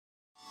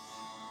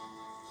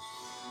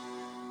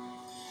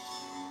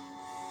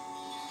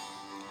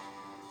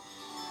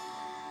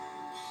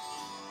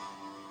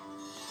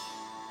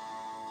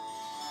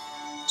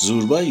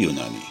زوربای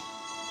یونانی.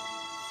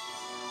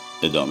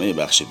 ادامه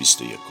بخش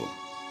 21.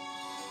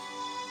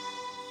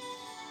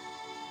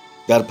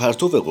 در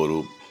پرتو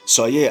غروب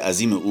سایه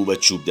عظیم او و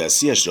چوب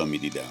دستیش را می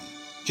دیدم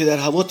که در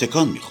هوا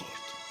تکان می خورد.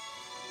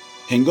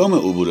 هنگام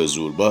عبور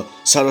زوربا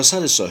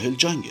سراسر ساحل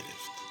جان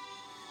گرفت.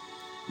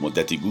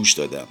 مدتی گوش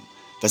دادم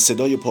و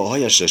صدای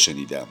پاهایش را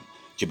شنیدم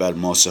که بر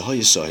ماسه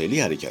های ساحلی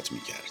حرکت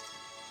می کرد.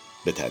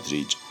 به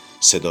تدریج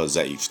صدا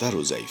ضعیفتر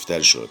و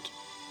ضعیفتر شد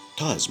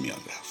تا از میان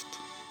رفت.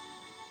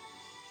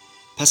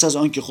 پس از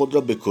آنکه خود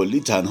را به کلی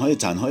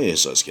تنها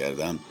احساس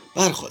کردم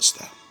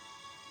برخاستم.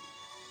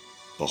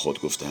 با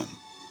خود گفتم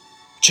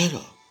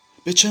چرا؟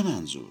 به چه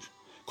منظور؟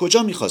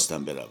 کجا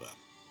میخواستم بروم؟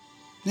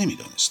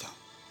 نمیدانستم.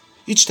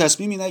 هیچ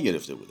تصمیمی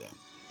نگرفته بودم.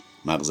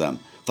 مغزم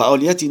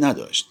فعالیتی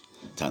نداشت.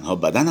 تنها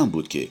بدنم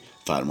بود که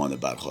فرمان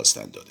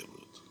برخاستن داده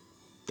بود.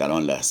 در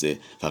آن لحظه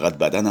فقط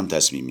بدنم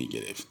تصمیم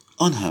میگرفت،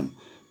 آن هم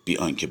بی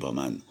آنکه با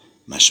من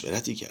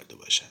مشورتی کرده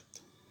باشد.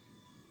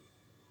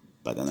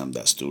 بدنم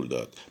دستور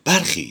داد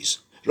برخیز،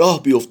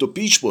 راه بیفت و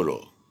پیش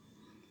برو.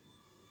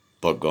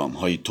 با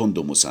گام‌های تند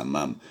و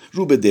مصمم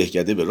رو به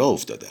دهکده به راه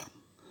افتادم.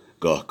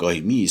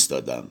 گاهی می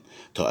ایستادم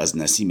تا از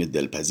نسیم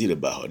دلپذیر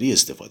بهاری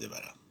استفاده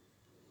برم.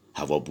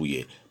 هوا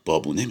بوی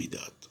بابونه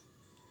میداد.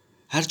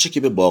 هرچه که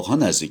به باغ‌ها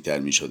نزدیکتر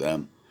می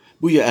شدم،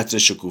 بوی عطر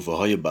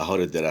شکوفه‌های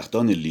بهار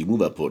درختان لیمو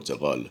و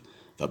پرتقال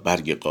و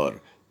برگ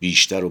قار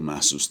بیشتر و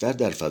محسوس‌تر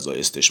در فضا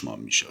استشمام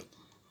می شد.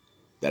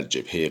 در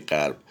جبهه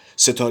غرب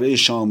ستاره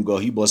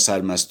شامگاهی با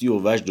سرمستی و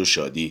وجد و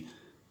شادی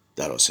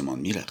در آسمان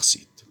می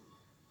رقصید.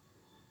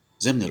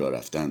 ضمن راه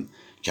رفتن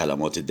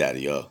کلمات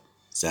دریا،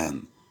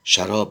 زن،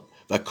 شراب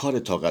و کار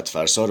طاقت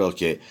فرسا را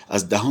که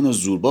از دهان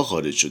زوربا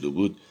خارج شده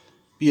بود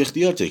بی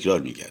اختیار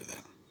تکرار می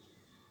کردم.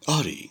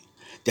 آری،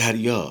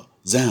 دریا،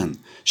 زن،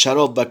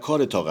 شراب و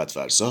کار طاقت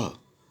فرسا.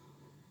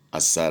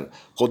 از سر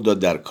خود را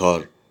در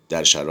کار،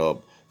 در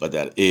شراب و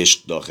در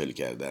عشق داخل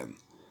کردن.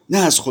 نه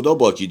از خدا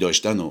باکی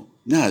داشتن و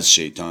نه از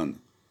شیطان.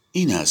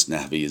 این است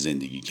نحوه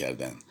زندگی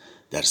کردن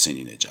در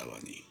سنین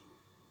جوانی.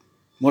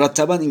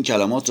 مرتبا این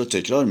کلمات را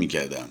تکرار می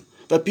کردم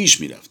و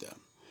پیش می رفتم.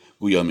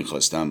 گویا می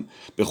خواستم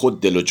به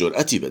خود دل و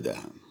جرأتی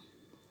بدهم.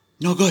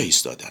 ناگاه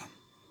ایستادم.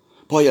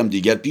 پایم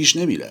دیگر پیش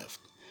نمی رفت.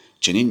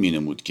 چنین می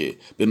نمود که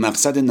به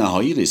مقصد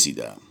نهایی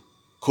رسیدم.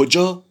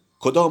 کجا؟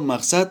 کدام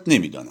مقصد؟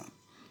 نمی دانم.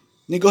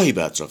 نگاهی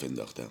به اطراف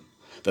انداختم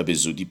و به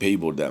زودی پی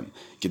بردم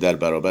که در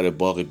برابر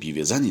باغ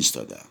بیوه‌زن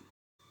ایستادم.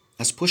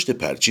 از پشت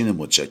پرچین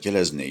متشکل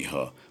از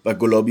نیها و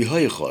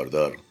گلابی‌های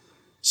خاردار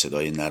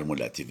صدای نرم و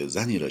لطیف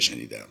زنی را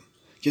شنیدم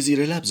که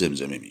زیر لب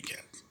زمزمه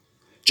می‌کرد.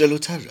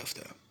 جلوتر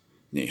رفتم.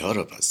 نیها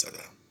را پس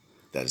زدم.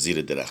 در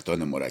زیر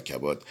درختان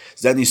مرکبات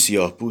زنی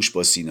سیاه پوش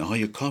با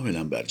سینه‌های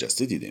کاملا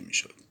برجسته دیده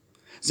می‌شد.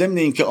 ضمن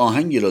اینکه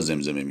آهنگی را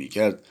زمزمه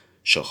می‌کرد،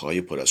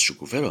 شاخه‌های پر از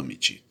شکوفه را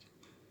می‌چید.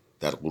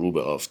 در غروب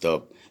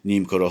آفتاب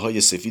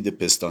نیمکره‌های سفید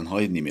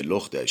پستان‌های نیمه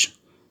لختش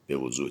به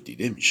وضوح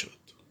دیده می‌شد.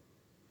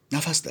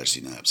 نفس در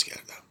سینه حبس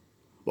کردم.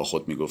 با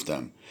خود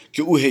میگفتم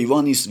که او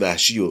حیوانی است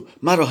وحشی و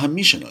مرا هم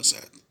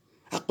میشناسد.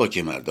 حقا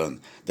که مردان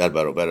در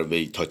برابر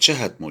وی تا چه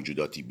حد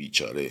موجوداتی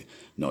بیچاره،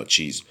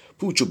 ناچیز،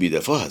 پوچ و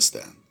بیدفاع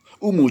هستند.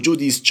 او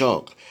موجودی است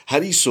چاق،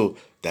 حریص و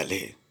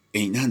دله،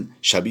 عیناً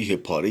شبیه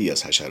پاره‌ای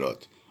از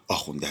حشرات،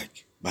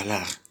 آخوندک،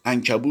 ملخ،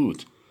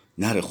 عنکبوت،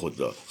 نر خود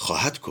را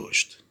خواهد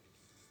کشت.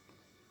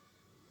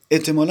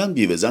 احتمالاً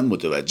بیوه‌زن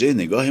متوجه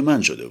نگاه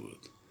من شده بود.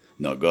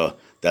 ناگاه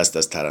دست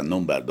از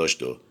ترنم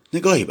برداشت و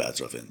نگاهی به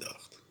اطراف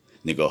انداخت.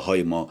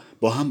 نگاه‌های ما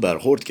با هم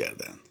برخورد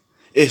کردند.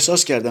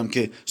 احساس کردم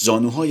که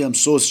زانوهایم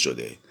سست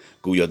شده،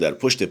 گویا در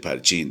پشت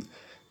پرچین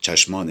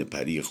چشمان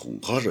پری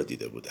خونخوار را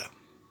دیده بودم.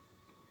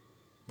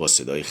 با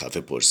صدای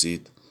خفه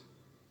پرسید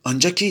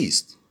آنجا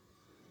کیست؟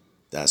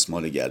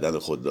 دستمال گردن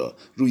خود را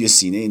روی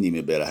سینه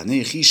نیمه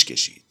برهنه خیش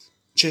کشید.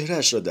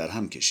 چهرهش را در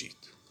هم کشید.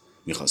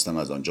 میخواستم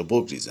از آنجا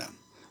بگریزم،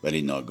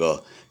 ولی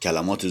ناگاه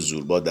کلمات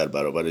زوربا در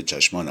برابر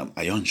چشمانم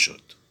عیان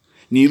شد.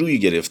 نیرویی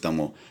گرفتم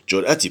و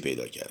جرأتی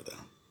پیدا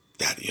کردم.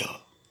 دریا،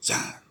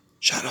 زن،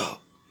 شراب.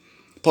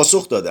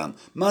 پاسخ دادم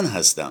من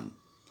هستم.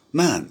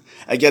 من،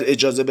 اگر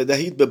اجازه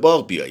بدهید به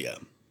باغ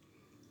بیایم.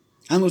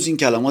 هنوز این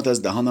کلمات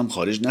از دهانم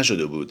خارج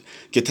نشده بود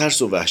که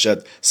ترس و وحشت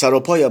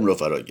سراپایم را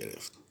فرا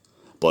گرفت.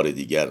 بار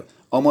دیگر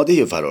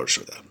آماده فرار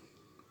شدم،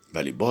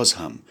 ولی باز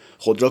هم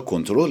خود را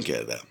کنترل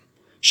کردم.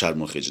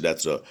 شرم و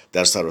خجلت را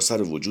در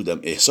سراسر وجودم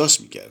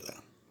احساس می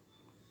کردم.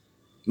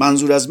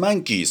 منظور از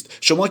من کیست؟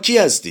 شما کی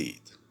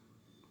هستید؟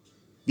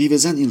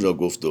 بیوه‌زن این را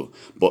گفت و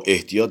با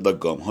احتیاط و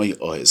گام‌های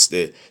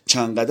آهسته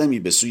چند قدمی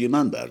به سوی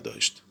من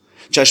برداشت.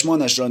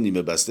 چشمانش را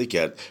نیمه بسته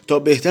کرد تا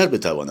بهتر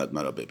بتواند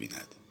مرا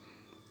ببیند.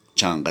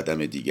 چند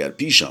قدم دیگر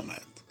پیش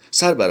آمد.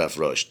 سر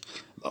برافراشت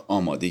و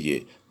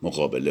آماده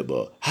مقابله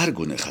با هر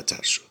گونه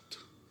خطر شد.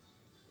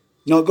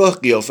 ناگاه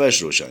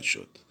قیافش روشن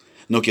شد.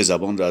 نوک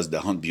زبان را از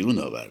دهان بیرون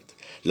آورد.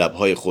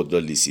 لب‌های خود را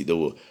لیسیده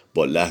و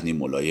با لحنی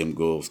ملایم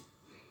گفت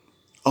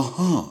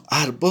آها،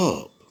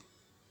 ارباب.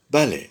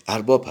 بله،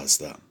 ارباب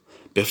هستم.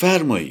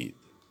 بفرمایید.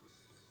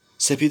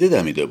 سپیده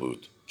دمیده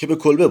بود که به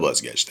کلبه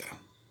بازگشتم.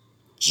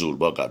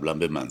 زوربا قبلا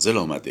به منزل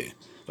آمده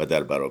و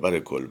در برابر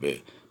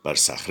کلبه بر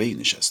صخره‌ای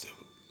نشسته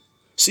بود.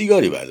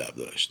 سیگاری بر لب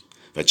داشت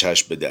و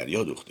چشم به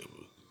دریا دوخته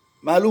بود.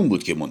 معلوم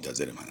بود که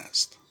منتظر من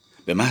است.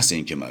 به محض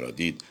اینکه مرا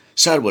دید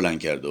سر بلند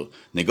کرد و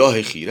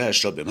نگاه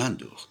خیره‌اش را به من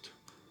دوخت.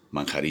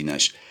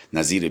 منخرینش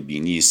نظیر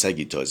بینی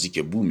سگی تازی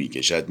که بو می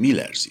کشد می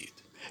لرزید.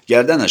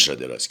 گردنش را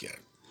دراز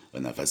کرد و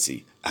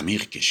نفسی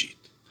عمیق کشید.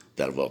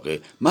 در واقع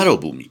مرا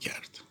بو می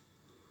کرد.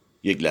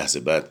 یک لحظه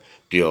بعد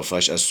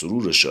قیافش از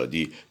سرور و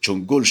شادی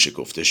چون گل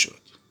شکفته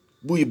شد.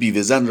 بوی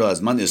بیوه‌زن را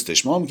از من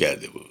استشمام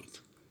کرده بود.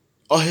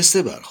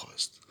 آهسته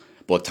برخاست.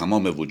 با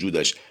تمام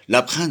وجودش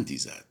لبخندی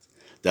زد.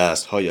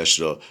 دستهایش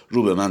را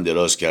رو به من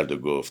دراز کرد و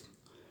گفت: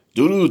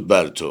 درود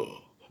بر تو،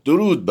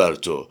 درود بر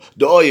تو،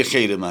 دعای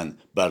خیر من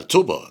بر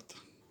تو باد.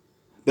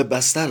 به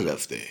بستر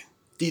رفته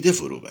دیده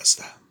فرو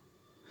بستم.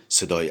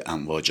 صدای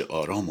امواج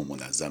آرام و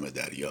منظم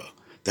دریا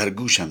در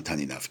گوشم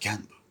طنین افکن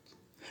بود.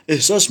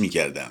 احساس می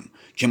کردم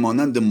که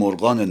مانند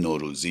مرغان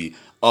نوروزی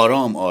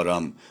آرام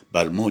آرام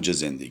بر موج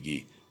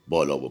زندگی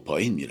بالا و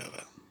پایین می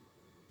روم.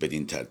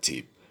 بدین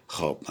ترتیب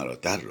خواب مرا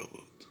در رو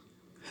بود.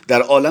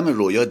 در عالم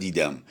رویا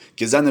دیدم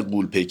که زن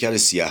غول‌پیکر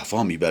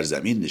سیاه‌فامی بر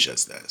زمین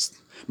نشسته است.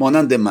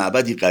 مانند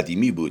معبدی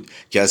قدیمی بود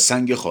که از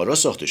سنگ خارا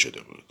ساخته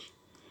شده بود.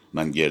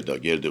 من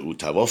گرداگرد او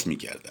طواف می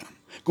کردم.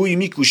 گویی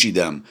می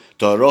کوشیدم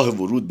تا راه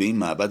ورود به این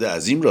معبد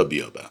عظیم را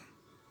بیابم.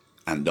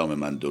 اندام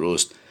من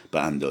درست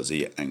به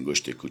اندازه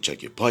انگشت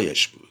کوچک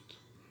پایش بود.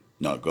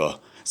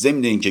 ناگاه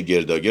ضمن اینکه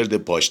گرداگرد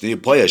پاشنه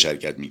پایش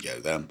حرکت می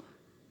کردم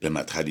به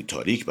مدخلی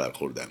تاریک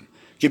برخوردم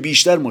که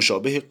بیشتر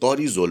مشابه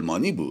غاری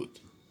ظلمانی بود.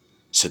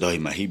 صدای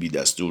مهیبی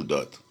دستور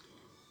داد: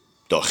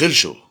 داخل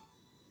شو.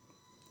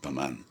 و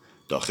من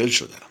داخل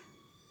شدم.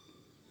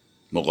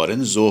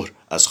 مقارن ظهر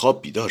از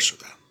خواب بیدار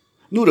شدم.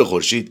 نور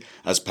خورشید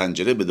از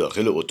پنجره به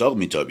داخل اتاق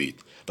میتابید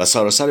و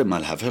سراسر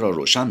ملحفه را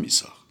روشن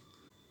میساخت.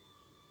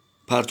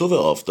 پرتو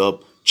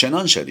آفتاب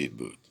چنان شدید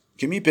بود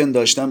که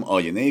میپنداشتم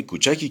آینه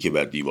کوچکی که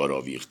بر دیوار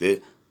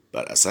آویخته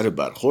بر اثر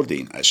برخورد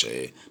این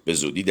اشعه به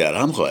زودی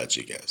درهم خواهد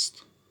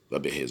شکست و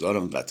به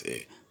هزاران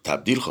قطعه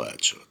تبدیل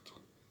خواهد شد.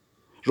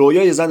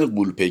 رویای زن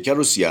غول‌پیکر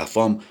و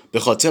سیاه‌فام به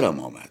خاطرم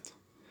آمد.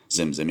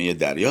 زمزمه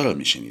دریا را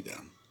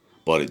میشنیدم.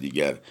 بار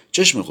دیگر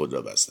چشم خود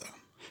را بستم.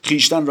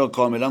 خیشتن را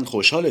کاملا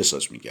خوشحال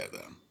احساس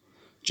میکردم.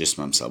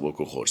 جسمم سبک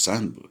و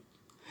خرسند بود.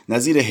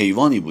 نظیر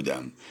حیوانی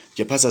بودم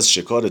که پس از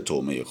شکار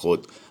طعمه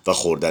خود و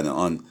خوردن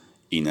آن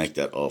اینک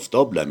در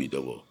آفتاب لمیده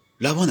و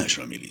لبانش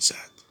را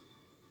میلیزد.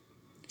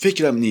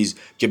 فکرم نیز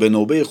که به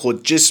نوبه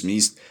خود جسمی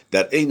است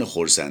در عین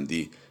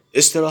خرسندی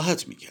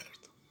استراحت میکرد.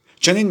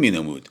 چنین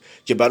مینمود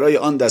که برای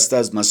آن دسته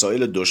از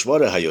مسائل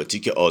دشوار حیاتی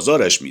که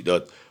آزارش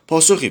میداد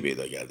پاسخی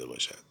پیدا کرده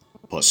باشد.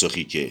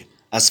 پاسخی که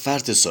از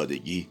فرط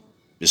سادگی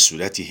به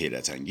صورتی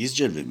حیرت انگیز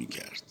جلوه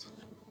میکرد.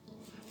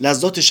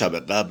 لذات شب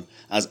قبل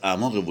از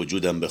اعماق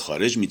وجودم به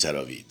خارج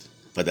میتراوید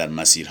و در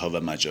مسیرها و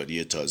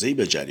مجاری تازه‌ای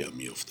به جریان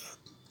میافتاد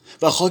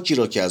و خاکی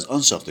را که از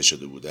آن ساخته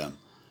شده بودم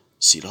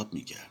سیراب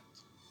میکرد.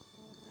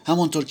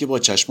 همانطور که با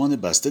چشمان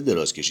بسته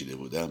دراز کشیده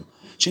بودم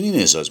چنین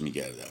احساس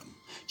میکردم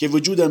که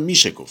وجودم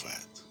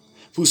میشکفد.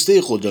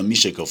 پوسته خود را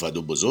میشکافد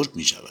و بزرگ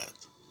میشود.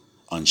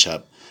 آن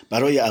شب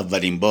برای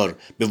اولین بار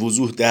به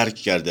وضوح درک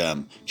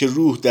کردم که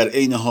روح در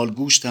عین حال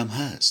گوشتم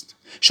هست.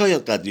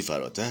 شاید قدری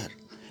فراتر،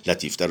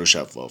 لطیفتر و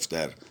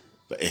شفافتر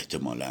و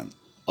احتمالاً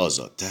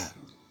آزادتر.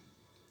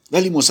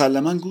 ولی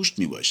مسلماً گوشت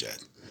می باشد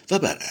و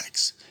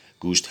برعکس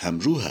گوشت هم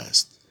روح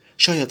است.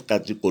 شاید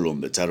قدری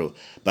قلمبه‌تر و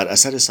بر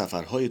اثر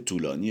سفرهای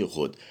طولانی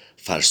خود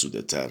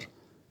فرسوده تر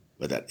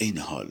و در عین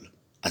حال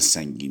از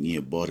سنگینی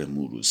بار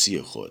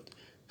موروثی خود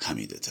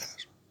خمیده تر.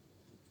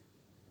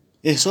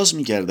 احساس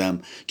می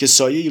کردم که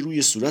سایه‌ای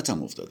روی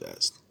صورتم افتاده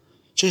است.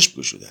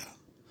 چشم گشودم.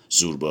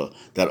 زوربا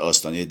در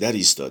آستانه در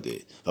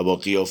ایستاده و با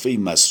قیافه‌ای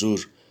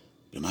مسرور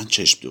به من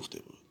چشم دوخته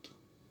بود.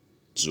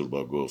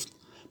 زوربا گفت: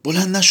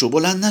 بلند نشو،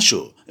 بلند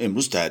نشو،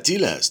 امروز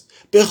تعطیل است،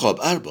 بخواب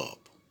ارباب.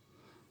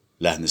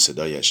 لحن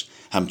صدایش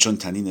همچون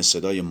طنین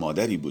صدای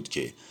مادری بود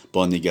که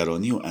با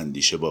نگرانی و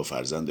اندیشه با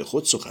فرزند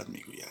خود سخن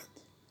میگوید.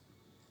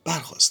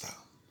 برخاستم.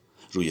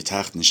 روی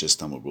تخت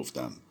نشستم و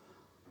گفتم: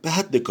 به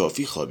حد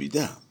کافی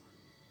خوابیدم.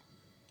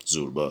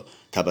 زوربا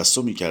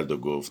تبسمی کرد و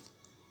گفت: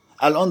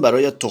 الان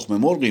برایت تخم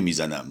مرغی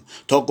میزنم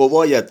تا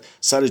قوایت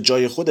سر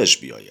جای خودش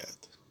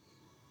بیاید.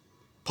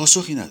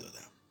 پاسخی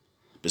ندادم.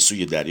 به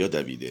سوی دریا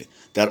دویده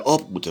در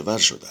آب غوطه‌ور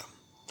شدم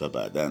و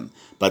بعداً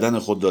بدن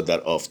خود را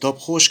در آفتاب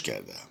خشک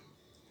کردم.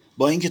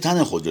 با اینکه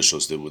تن خود را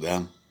شسته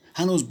بودم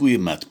هنوز بوی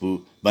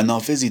مطبوع و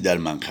نافذی در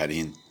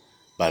منخرین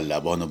بر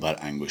لبان و بر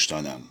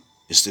انگشتانم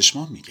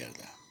استشمام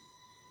می‌کردم.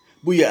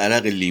 بوی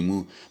عرق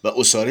لیمو و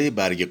عصاره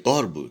برگ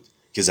قار بود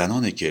که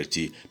زنان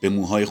کرتی به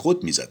موهای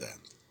خود می‌زدند.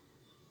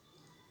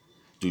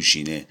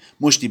 دوشینه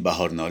مشتی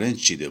بهار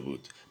نارنج چیده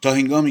بود تا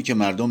هنگامی که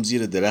مردم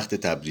زیر درخت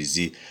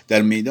تبریزی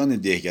در میدان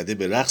دهکده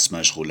به رقص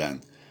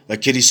مشغولند و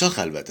کلیسا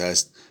خلوت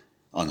است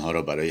آنها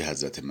را برای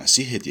حضرت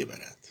مسیح هدیه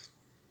برد.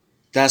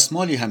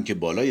 دستمالی هم که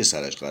بالای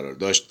سرش قرار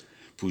داشت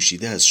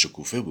پوشیده از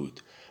شکوفه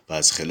بود و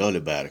از خلال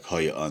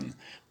برگ‌های آن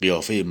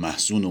قیافه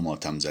محزون و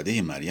ماتم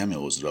زده مریم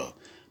عذرا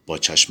با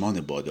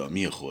چشمان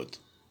بادامی خود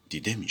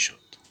دیده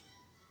می‌شد.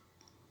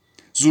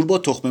 زوربا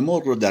تخم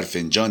مرغ را در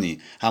فنجانی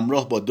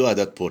همراه با 2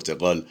 عدد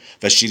پرتقال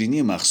و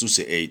شیرینی مخصوص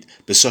عید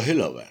به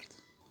ساحل آورد.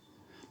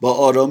 با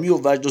آرامی و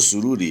وجد و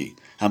سروری،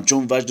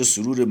 همچون وجد و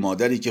سرور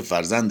مادری که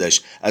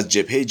فرزندش از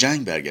جبهه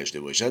جنگ برگشته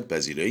باشد،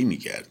 پذیرایی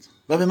می‌کرد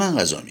و به من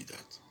غذا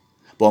می‌داد.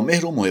 با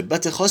مهر و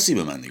محبت خاصی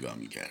به من نگاه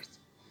می‌کرد.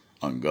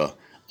 آنگاه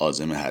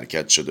عازم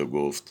حرکت شد و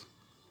گفت: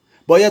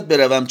 باید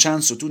بروم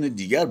چند ستون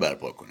دیگر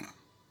برپا کنم.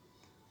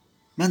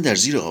 من در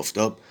زیر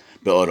آفتاب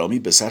به آرامی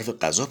به صرف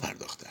غذا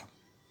پرداختم.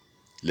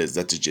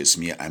 لذت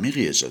جسمی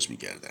عمیقی احساس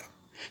می‌کردم.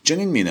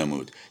 چنین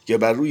می‌نمود که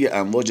بر روی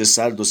امواج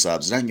سرد و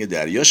سبزرنگ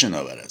دریا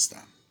شناور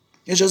هستم.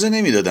 اجازه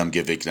نمیدادم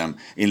که فکرم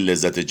این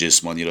لذت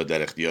جسمانی را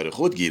در اختیار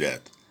خود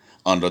گیرد،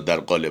 آن را در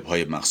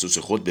قالب‌های مخصوص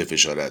خود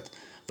بفشارد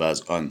و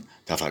از آن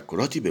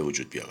تفکراتی به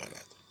وجود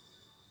بیاورد.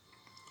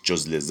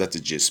 جز لذت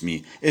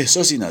جسمی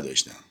احساسی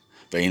نداشتم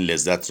و این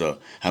لذت را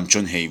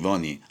همچون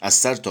حیوانی از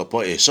سر تا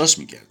پا احساس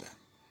می‌کردم.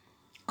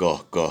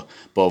 گاه گاه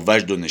با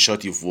وجد و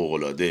نشاطی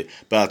فوق‌العاده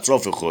به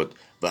اطراف خود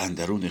و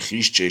اندرون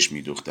خیش چشم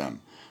می‌دوختم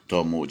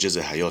تا معجز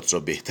حیات را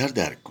بهتر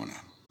درک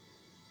کنم.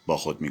 با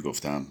خود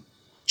می‌گفتم: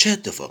 چه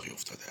اتفاقی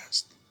افتاده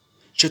است؟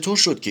 چطور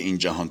شد که این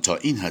جهان تا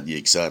این حد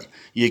یکسر،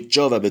 یک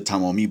جا و به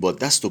تمامی با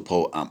دست و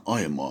پا و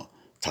امعای ما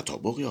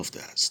تطابق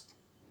یافته است؟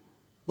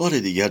 بار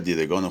دیگر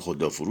دیدگان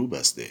خود را فرو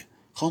بسته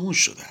خاموش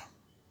شدم.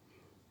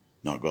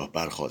 ناگاه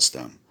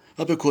برخاستم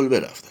و به کلبه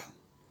رفتم.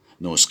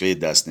 نسخه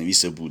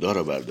دستنویس بودا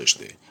را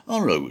برداشته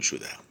آن را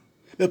گشودم.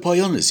 به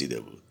پایان رسیده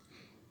بود.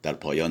 در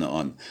پایان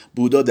آن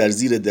بودا در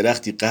زیر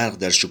درختی غرق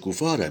در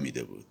شکوفه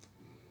رمیده بود.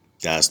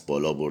 دست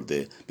بالا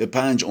برده به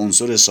 5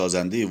 عنصر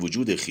سازنده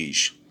وجود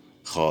خیش،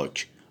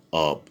 خاک،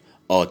 آب،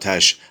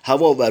 آتش،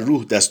 هوا و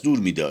روح دستور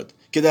میداد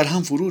که در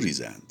هم فرو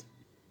ریزند.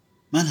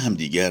 من هم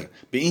دیگر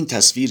به این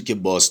تصویر که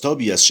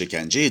بازتابی از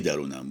شکنجه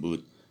درونم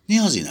بود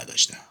نیازی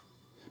نداشتم.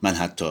 من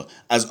حتی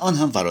از آن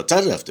هم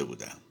فراتر رفته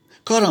بودم.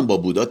 کارم با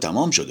بودا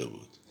تمام شده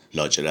بود.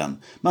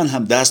 لاجرم من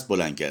هم دست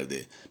بلند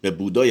کرده به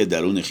بودای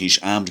درون خیش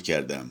امر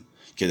کردم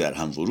که در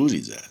هم فرو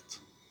ریزد.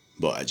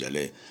 با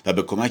عجله و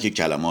به کمک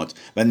کلمات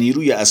و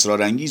نیروی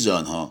اسرارانگیز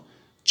آنها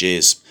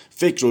جسم،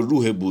 فکر و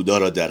روح بودا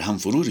را در هم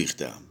فرو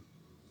ریختم.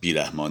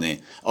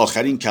 بیرحمانه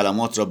آخرین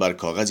کلمات را بر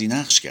کاغذی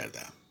نقش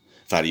کردم.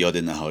 فریاد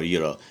نهاری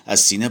را از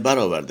سینه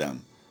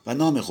برآوردم و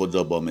نام خود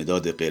را با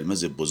مداد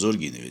قرمز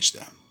بزرگی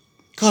نوشتم.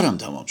 کارم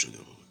تمام شده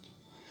بود.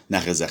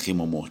 نخ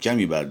ضخیم و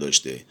محکمی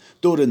برداشته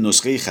دور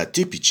نسخه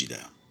خطی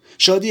پیچیدم.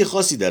 شادی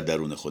خاصی در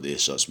درون خود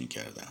احساس می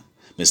کردم.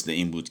 مثل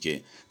این بود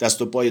که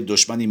دست و پای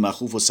دشمنی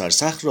مخوف و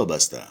سرسخت را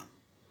بستم.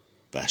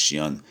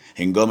 وحشیان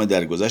هنگام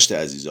درگذشت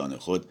عزیزان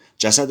خود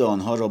جسد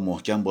آنها را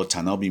محکم با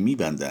تنابی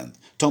می‌بندند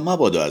تا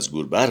مبادا از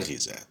گور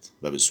برخیزد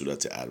و به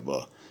صورت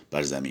ارواح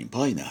بر زمین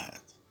پای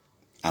نهد.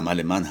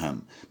 عمل من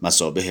هم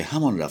مثابه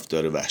همان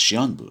رفتار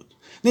وحشیان بود.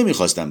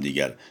 نمی‌خواستم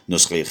دیگر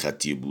نسخه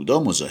خطی بودا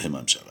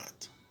مزاحمم شود.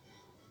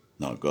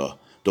 ناگاه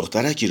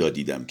دخترکی را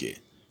دیدم که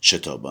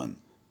شتابان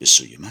به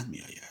سوی من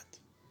می‌آید.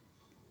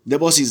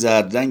 لباسی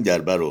زرد رنگ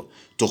در بر و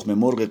تخم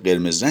مرغ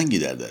قرمز رنگی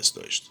در دست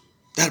داشت.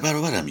 در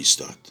برابرم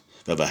ایستاد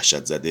و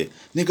وحشت زده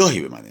نگاهی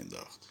به من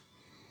انداخت.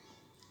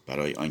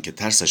 برای آنکه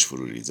ترسش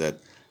فرو ریزد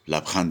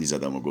لبخندی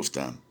زدم و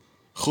گفتم: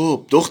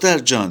 خب دختر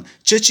جان،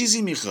 چه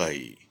چیزی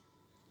میخواهی؟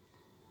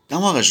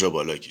 دماغش را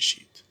بالا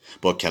کشید.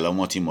 با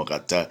کلماتی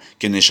مقطع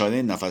که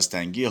نشانه نفس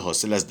تنگی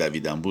حاصل از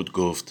دویدن بود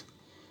گفت: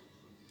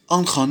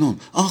 آن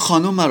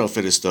خانم مرا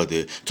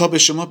فرستاده تا به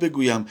شما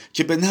بگویم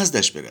که به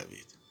نزدش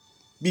بروید.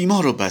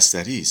 بیمار و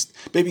بستری است.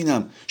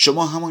 ببینم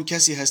شما همان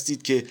کسی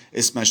هستید که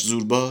اسمش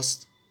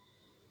زورباست؟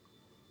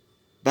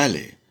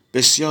 بله،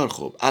 بسیار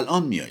خوب،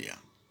 الان میایم.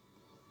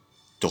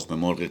 تخم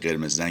مرغ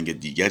قرمز رنگ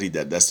دیگری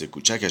در دست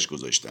کوچکش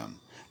گذاشتم.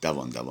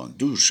 دوان دوان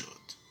دور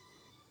شد.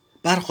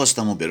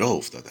 برخاستم و به راه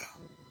افتادم.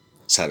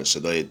 سر و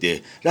صدای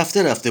ده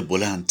رفته رفته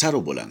بلندتر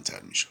و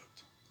بلندتر می شد.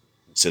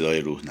 صدای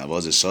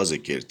روحنواز ساز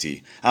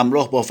کرتی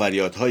همراه با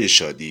فریادهای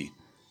شادی،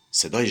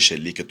 صدای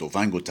شلیک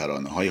تفنگ و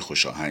ترانه‌های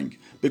خوشاهنگ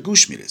به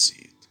گوش می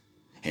رسید.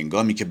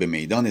 هنگامی که به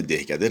میدان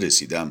دهکده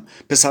رسیدم،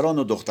 پسران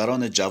و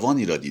دختران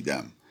جوانی را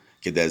دیدم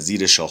که در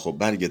زیر شاخ و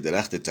برگ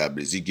درخت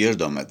تبریزی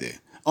گرد آمده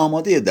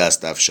آماده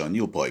دست افشانی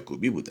و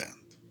پایکوبی بودند.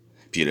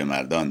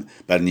 پیرمردان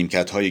بر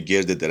نیمکت‌های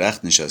گرد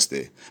درخت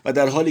نشسته و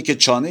در حالی که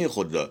چانه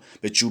خود را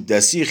به چوب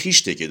دستی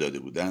خیش تکیه داده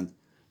بودند،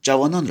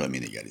 جوانان را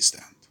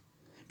می‌نگریستند.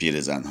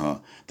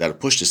 پیرزنها در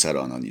پشت سر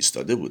آنان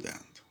ایستاده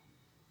بودند.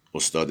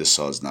 استاد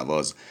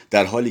سازنواز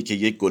در حالی که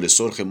یک گل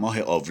سرخ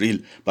ماه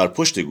آوریل بر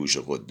پشت گوش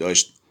خود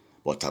داشت،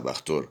 با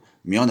تبختر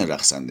میان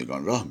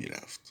رقصندگان راه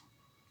می‌رفت.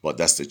 با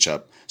دست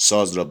چپ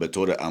ساز را به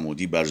طور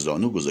عمودی بر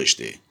زانو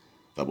گذاشته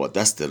و با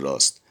دست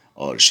راست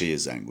آرشه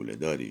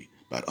زنگوله‌داری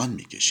بر آن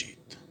می‌کشید.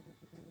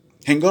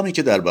 هنگامی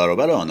که در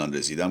برابر آنان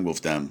رسیدم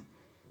گفتم: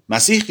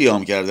 مسیح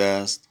قیام کرده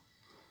است؟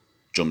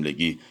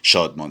 جملگی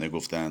شادمانه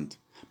گفتند: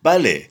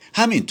 بله،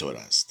 همینطور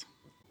است.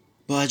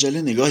 با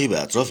عجله نگاهی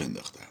به اطراف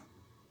انداختم.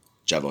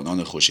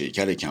 جوانان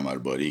خوش‌هیکل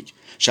کمرباریک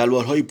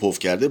شلوارهای پف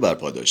کرده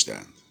برپا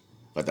داشتند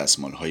و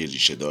دستمالهای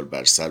ریشه‌دار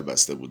بر سر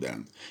بسته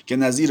بودند که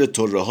نظیر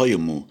طره‌های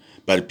مو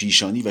بر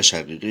پیشانی و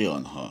شقیقه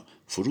آنها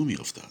فرو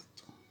می‌افتاد.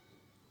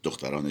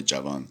 دختران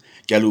جوان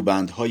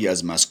گلوبندهایی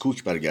از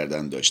مسکوک بر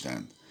گردن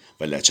داشتند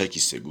و لچکی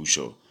سگوش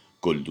و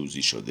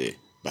گلدوزی شده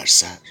بر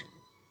سر.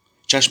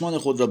 چشمان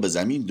خود را به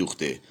زمین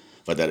دوخته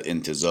و در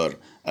انتظار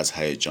از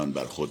هیجان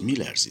بر خود می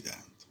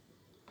لرزیدند.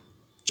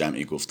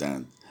 جمعی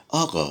گفتند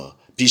آقا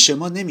پیش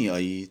ما نمی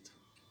آیید؟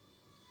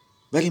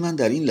 ولی من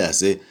در این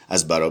لحظه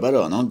از برابر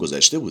آنان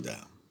گذشته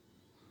بودم.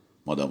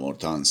 مادام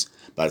اورتانس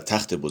بر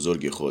تخت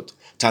بزرگ خود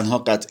تنها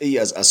قطعه‌ای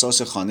از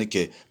اساس خانه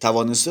که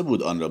توانسته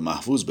بود آن را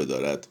محفوظ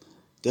بدارد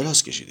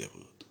دراز کشیده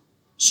بود.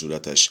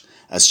 صورتش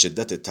از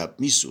شدت تب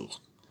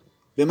می‌سوخت.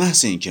 به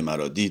محض اینکه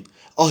مرا دید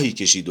آهی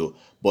کشید و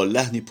با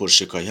لحنی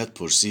پرشکایت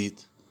پرسید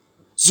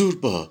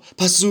زوربا،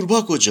 پس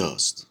زوربا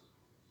کجاست؟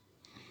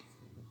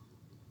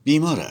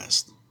 بیمار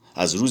است.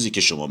 از روزی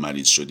که شما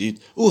مریض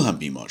شدید او هم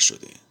بیمار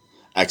شده.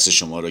 عکس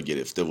شما را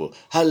گرفته و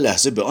هر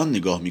لحظه به آن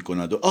نگاه می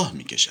کند و آه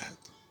می کشد.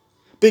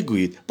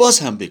 بگویید، باز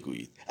هم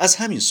بگویید، از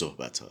همین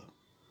صحبت ها.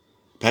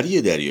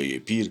 پری دریای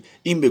پیر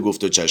این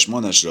بگفت و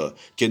چشمانش را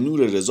که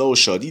نور رضا و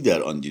شادی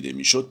در آن دیده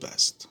می شد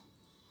بست.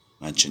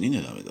 من چنین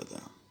ادامه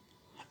دادم.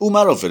 او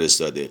مرا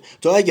فرستاده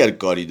تا اگر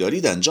کاری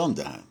دارید انجام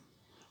دهم.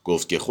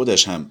 گفت که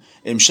خودش هم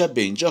امشب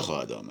به اینجا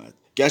خواهد آمد،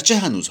 گرچه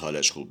هنوز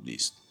حالش خوب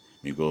نیست.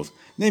 می گفت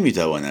نمی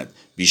تواند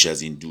بیش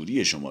از این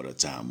دوری شما را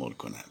تحمل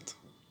کند.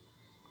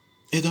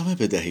 ادامه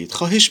بدهید،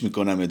 خواهش می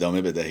کنم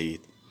ادامه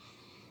بدهید.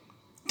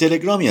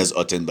 تلگرامی از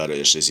آتن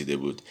برایش رسیده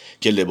بود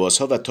که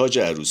لباسها و تاج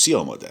عروسی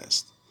آماده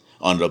است.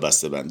 آن را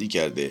بسته‌بندی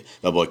کرده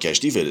و با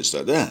کشتی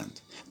فرستاده‌اند.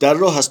 در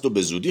راه است و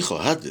به زودی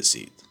خواهد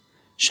رسید.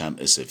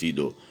 شمع سفید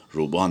و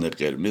روبان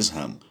قرمز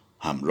هم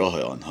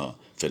همراه آنها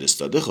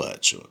فرستاده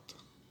خواهد شد.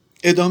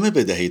 ادامه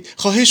بدهید،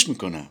 خواهش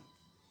میکنم.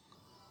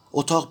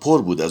 اتاق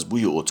پر بود از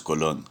بوی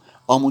اتکلون،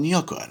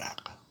 آمونیاک و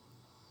عرق.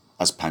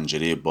 از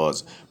پنجره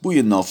باز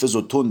بوی نافذ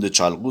و تند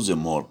چلغوز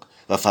مرغ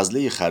و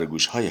فضله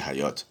خرگوش‌های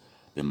حیات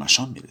به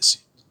مشام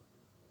میرسید.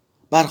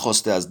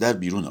 برخاسته از در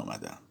بیرون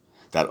آمدم.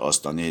 در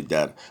آستانه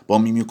در با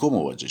میمیکو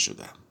مواجه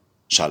شدم.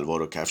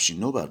 شلوار و کفشی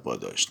نو بر پا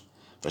داشت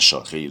و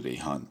شاخه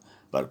ریحان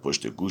بر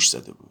پشت گوش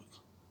زده بود.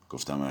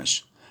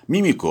 گفتمش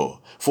میمیکو،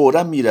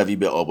 فوراً میروی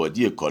به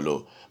آبادی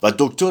کالو و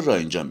دکتر را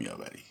اینجا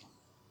میآوری.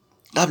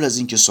 قبل از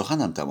اینکه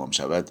سخنم تمام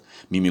شود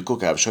میمیکو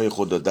کفش‌های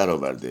خود را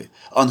درآورده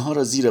آنها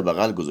را زیر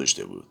بغل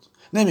گذاشته بود.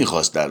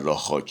 نمیخواست در راه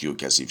خاکی و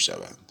کثیف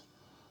شوند.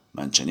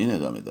 من چنین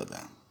ادامه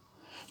دادم.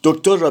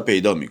 دکتر را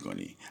پیدا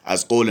میکنی،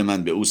 از قول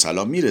من به او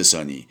سلام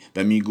میرسانی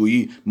و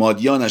میگویی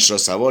مادیانش را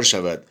سوار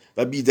شود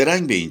و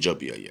بیدرنگ به اینجا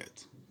بیاید.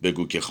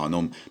 بگو که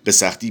خانم به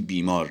سختی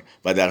بیمار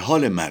و در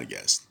حال مرگ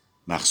است.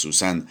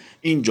 مخصوصاً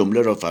این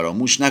جمله را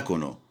فراموش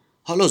نکن و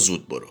حالا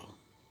زود برو.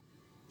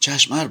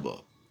 چشم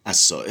ارباب، از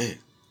سائه.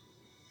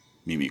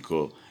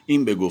 میمیکو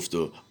این بگفت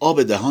و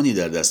آب دهانی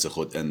در دست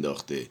خود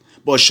انداخته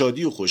با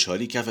شادی و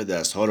خوشحالی کف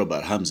دستها را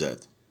بر هم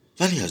زد،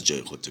 ولی از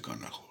جای خود تکان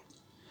نخورد.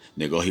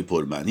 نگاهی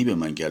پرمعنی به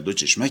من کرد و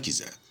چشمکی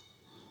زد.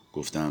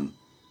 گفتم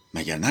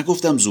مگر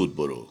نگفتم زود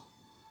برو؟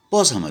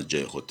 باز هم از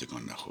جای خود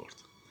تکان نخورد.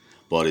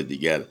 بار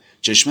دیگر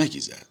چشمکی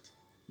زد.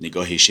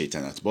 نگاهی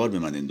شیطنتبار به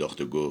من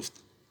انداخت و گفت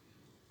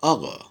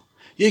آقا،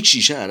 یک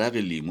شیشه عرق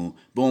لیمو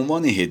به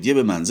عنوان هدیه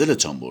به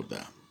منزلتان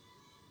بردم.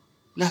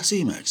 لحظه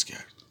ای مکث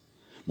کرد.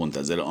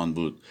 منتظر آن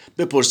بود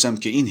بپرسم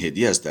که این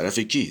هدیه از طرف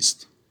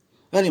کیست،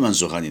 ولی من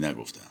سخنی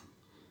نگفتم.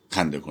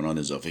 خنده کنان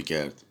اضافه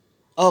کرد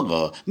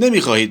آقا،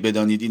 نمیخواهید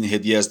بدانید این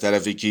هدیه از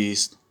طرف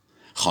کیست؟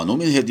 خانم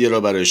این هدیه را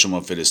برای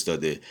شما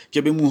فرستاده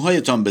که به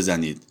موهایتان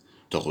بزنید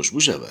تا خوشبو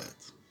شود.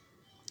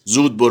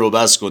 زود برو،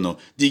 بس کن و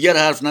دیگر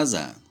حرف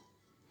نزن.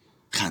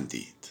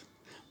 خندید.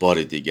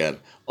 بار دیگر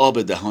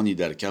آب دهانی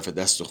در کف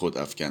دست خود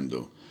افکند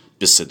و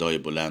به صدای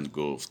بلند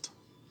گفت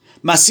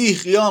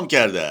مسیح قیام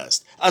کرده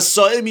است، از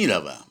سایه می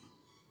روم.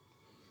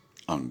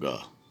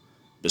 آنگاه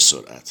به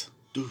سرعت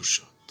دور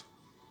شد.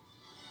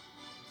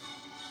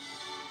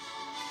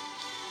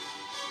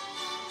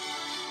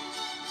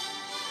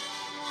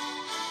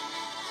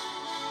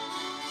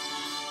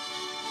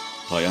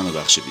 پایان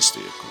بخش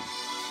 21.